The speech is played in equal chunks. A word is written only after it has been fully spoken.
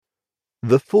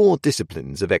The Four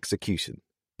Disciplines of Execution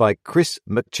by Chris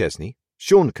McChesney,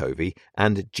 Sean Covey,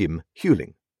 and Jim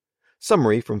Huling.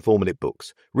 Summary from 4-Minute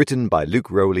Books, written by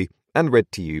Luke Rowley and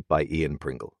read to you by Ian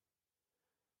Pringle.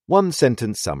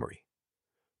 One-sentence summary.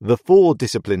 The Four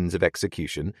Disciplines of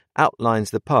Execution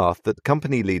outlines the path that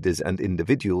company leaders and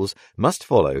individuals must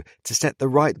follow to set the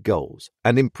right goals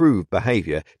and improve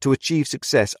behavior to achieve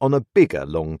success on a bigger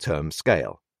long-term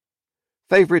scale.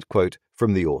 Favorite quote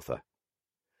from the author.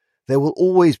 There will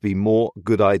always be more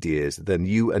good ideas than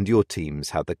you and your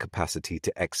teams have the capacity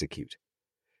to execute.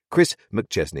 Chris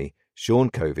McChesney, Sean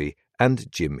Covey,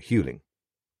 and Jim Huling.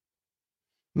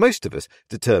 Most of us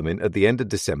determine at the end of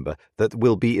December that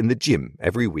we'll be in the gym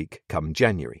every week come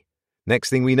January. Next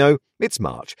thing we know, it's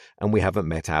March, and we haven't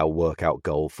met our workout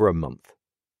goal for a month.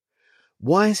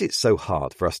 Why is it so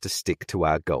hard for us to stick to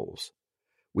our goals?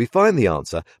 We find the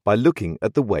answer by looking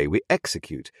at the way we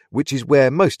execute, which is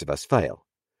where most of us fail.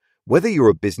 Whether you're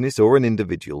a business or an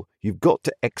individual, you've got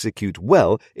to execute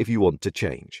well if you want to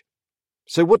change.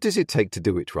 So what does it take to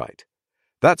do it right?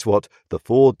 That's what the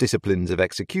Four Disciplines of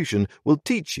Execution will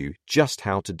teach you just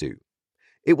how to do.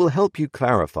 It will help you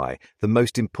clarify the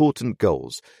most important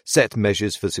goals, set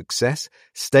measures for success,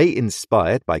 stay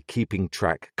inspired by keeping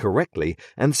track correctly,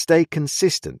 and stay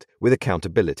consistent with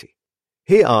accountability.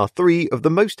 Here are 3 of the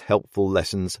most helpful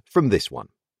lessons from this one.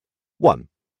 1.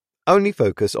 Only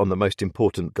focus on the most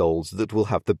important goals that will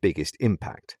have the biggest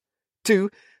impact. 2.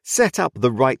 Set up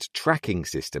the right tracking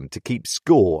system to keep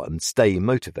score and stay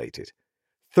motivated.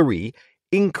 3.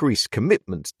 Increase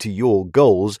commitment to your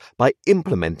goals by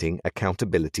implementing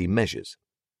accountability measures.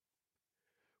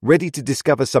 Ready to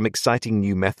discover some exciting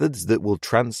new methods that will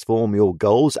transform your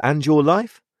goals and your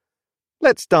life?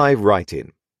 Let's dive right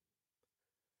in.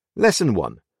 Lesson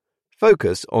 1.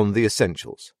 Focus on the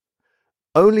essentials.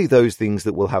 Only those things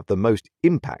that will have the most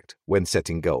impact when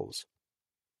setting goals.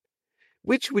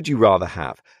 Which would you rather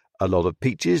have? A lot of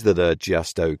peaches that are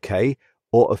just okay,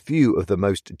 or a few of the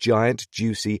most giant,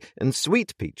 juicy, and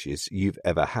sweet peaches you've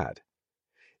ever had?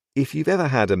 If you've ever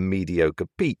had a mediocre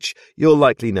peach, you'll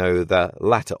likely know the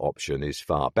latter option is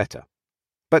far better.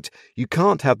 But you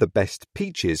can't have the best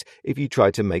peaches if you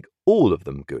try to make all of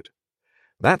them good.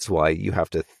 That's why you have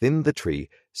to thin the tree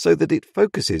so that it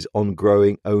focuses on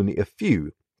growing only a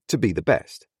few to be the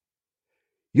best.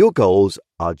 Your goals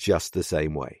are just the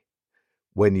same way.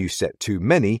 When you set too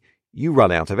many, you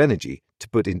run out of energy to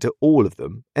put into all of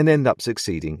them and end up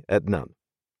succeeding at none.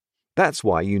 That's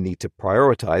why you need to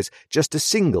prioritize just a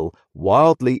single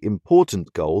wildly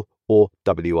important goal, or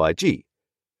WIG.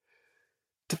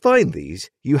 To find these,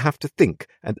 you have to think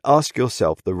and ask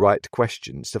yourself the right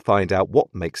questions to find out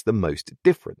what makes the most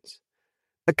difference.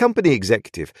 A company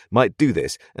executive might do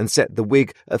this and set the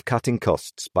WIG of cutting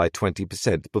costs by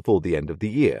 20% before the end of the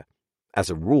year. As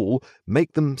a rule,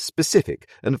 make them specific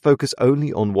and focus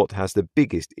only on what has the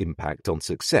biggest impact on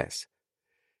success.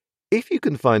 If you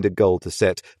can find a goal to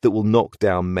set that will knock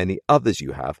down many others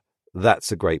you have,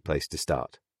 that's a great place to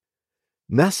start.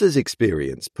 NASA's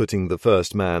experience putting the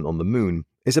first man on the moon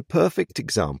is a perfect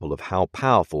example of how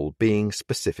powerful being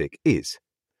specific is.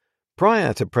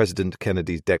 Prior to President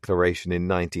Kennedy's declaration in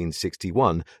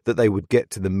 1961 that they would get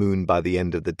to the moon by the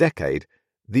end of the decade,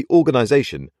 the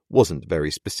organization wasn't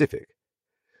very specific.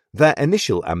 Their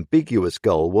initial ambiguous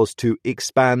goal was to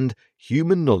expand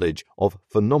human knowledge of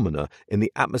phenomena in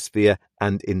the atmosphere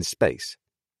and in space.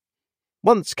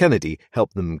 Once Kennedy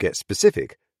helped them get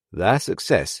specific, their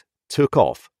success took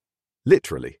off,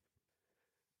 literally.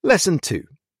 Lesson 2.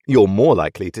 You're more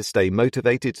likely to stay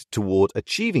motivated toward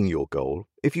achieving your goal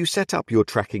if you set up your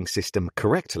tracking system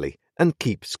correctly and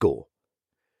keep score.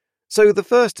 So the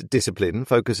first discipline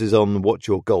focuses on what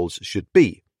your goals should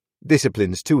be.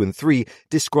 Disciplines 2 and 3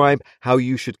 describe how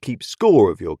you should keep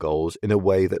score of your goals in a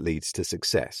way that leads to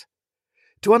success.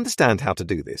 To understand how to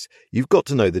do this, you've got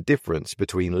to know the difference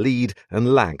between lead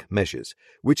and lag measures,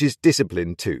 which is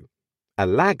discipline 2. A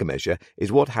lag measure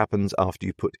is what happens after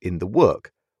you put in the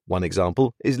work. One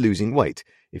example is losing weight.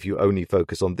 If you only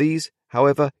focus on these,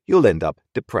 however, you'll end up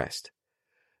depressed.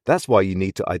 That's why you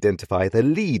need to identify the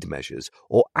lead measures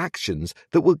or actions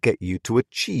that will get you to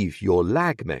achieve your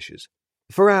lag measures.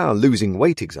 For our losing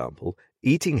weight example,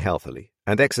 eating healthily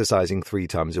and exercising 3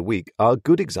 times a week are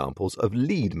good examples of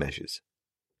lead measures.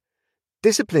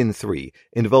 Discipline 3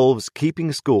 involves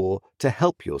keeping score to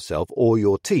help yourself or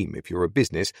your team, if you're a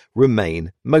business,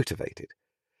 remain motivated.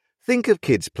 Think of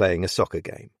kids playing a soccer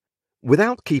game.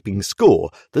 Without keeping score,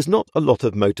 there's not a lot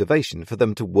of motivation for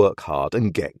them to work hard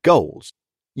and get goals.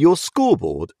 Your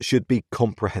scoreboard should be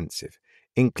comprehensive,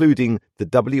 including the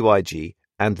WIG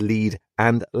and lead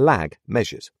and lag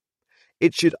measures.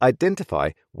 It should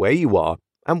identify where you are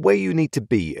and where you need to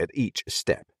be at each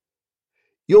step.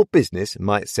 Your business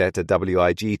might set a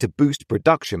WIG to boost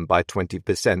production by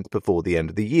 20% before the end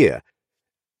of the year.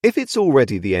 If it's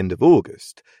already the end of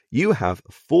August, you have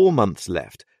 4 months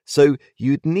left, so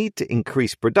you'd need to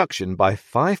increase production by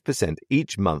 5%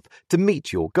 each month to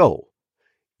meet your goal.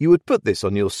 You would put this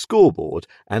on your scoreboard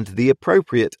and the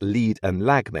appropriate lead and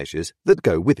lag measures that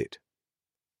go with it.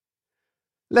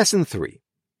 Lesson 3.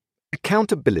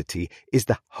 Accountability is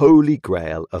the holy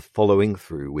grail of following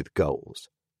through with goals.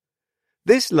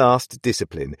 This last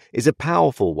discipline is a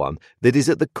powerful one that is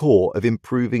at the core of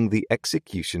improving the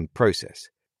execution process.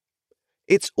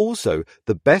 It's also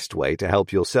the best way to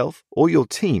help yourself or your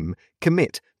team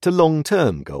commit to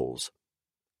long-term goals.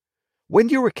 When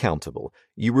you're accountable,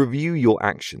 you review your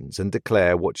actions and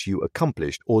declare what you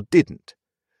accomplished or didn't.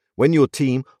 When your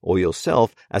team or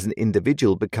yourself as an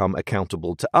individual become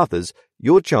accountable to others,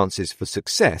 your chances for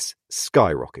success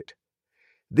skyrocket.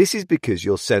 This is because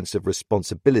your sense of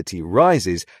responsibility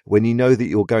rises when you know that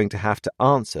you're going to have to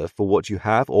answer for what you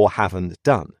have or haven't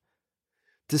done.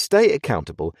 To stay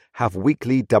accountable, have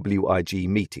weekly WIG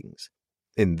meetings.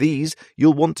 In these,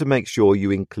 you'll want to make sure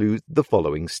you include the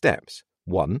following steps.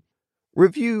 1.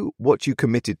 Review what you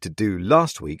committed to do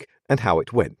last week and how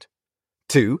it went.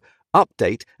 2.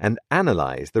 Update and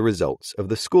analyze the results of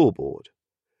the scoreboard.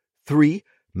 3.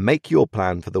 Make your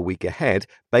plan for the week ahead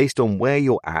based on where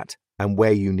you're at and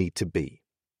where you need to be.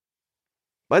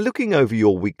 By looking over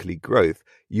your weekly growth,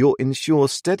 you'll ensure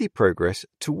steady progress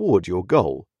toward your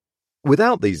goal.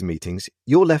 Without these meetings,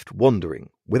 you're left wandering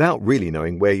without really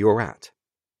knowing where you're at.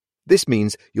 This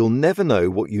means you'll never know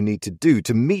what you need to do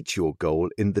to meet your goal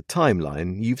in the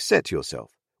timeline you've set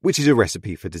yourself, which is a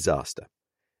recipe for disaster.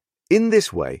 In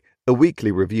this way, a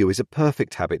weekly review is a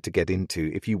perfect habit to get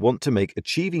into if you want to make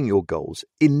achieving your goals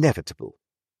inevitable.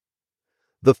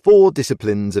 The 4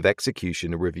 Disciplines of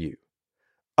Execution Review.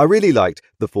 I really liked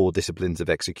the 4 Disciplines of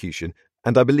Execution,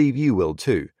 and I believe you will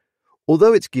too.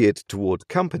 Although it's geared toward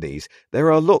companies,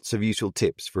 there are lots of useful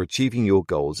tips for achieving your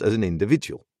goals as an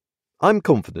individual. I'm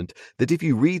confident that if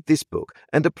you read this book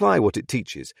and apply what it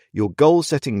teaches, your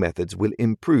goal-setting methods will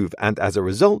improve, and as a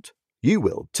result, you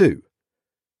will too.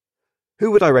 Who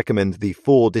would I recommend the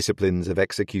 4 Disciplines of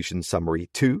Execution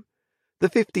summary to? The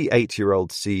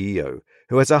 58-year-old CEO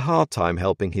who has a hard time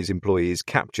helping his employees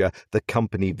capture the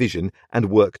company vision and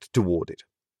worked toward it.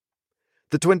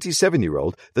 The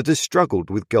 27-year-old that has struggled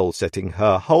with goal setting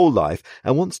her whole life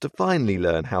and wants to finally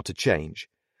learn how to change.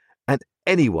 And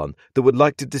anyone that would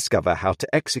like to discover how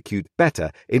to execute better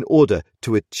in order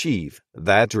to achieve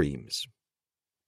their dreams.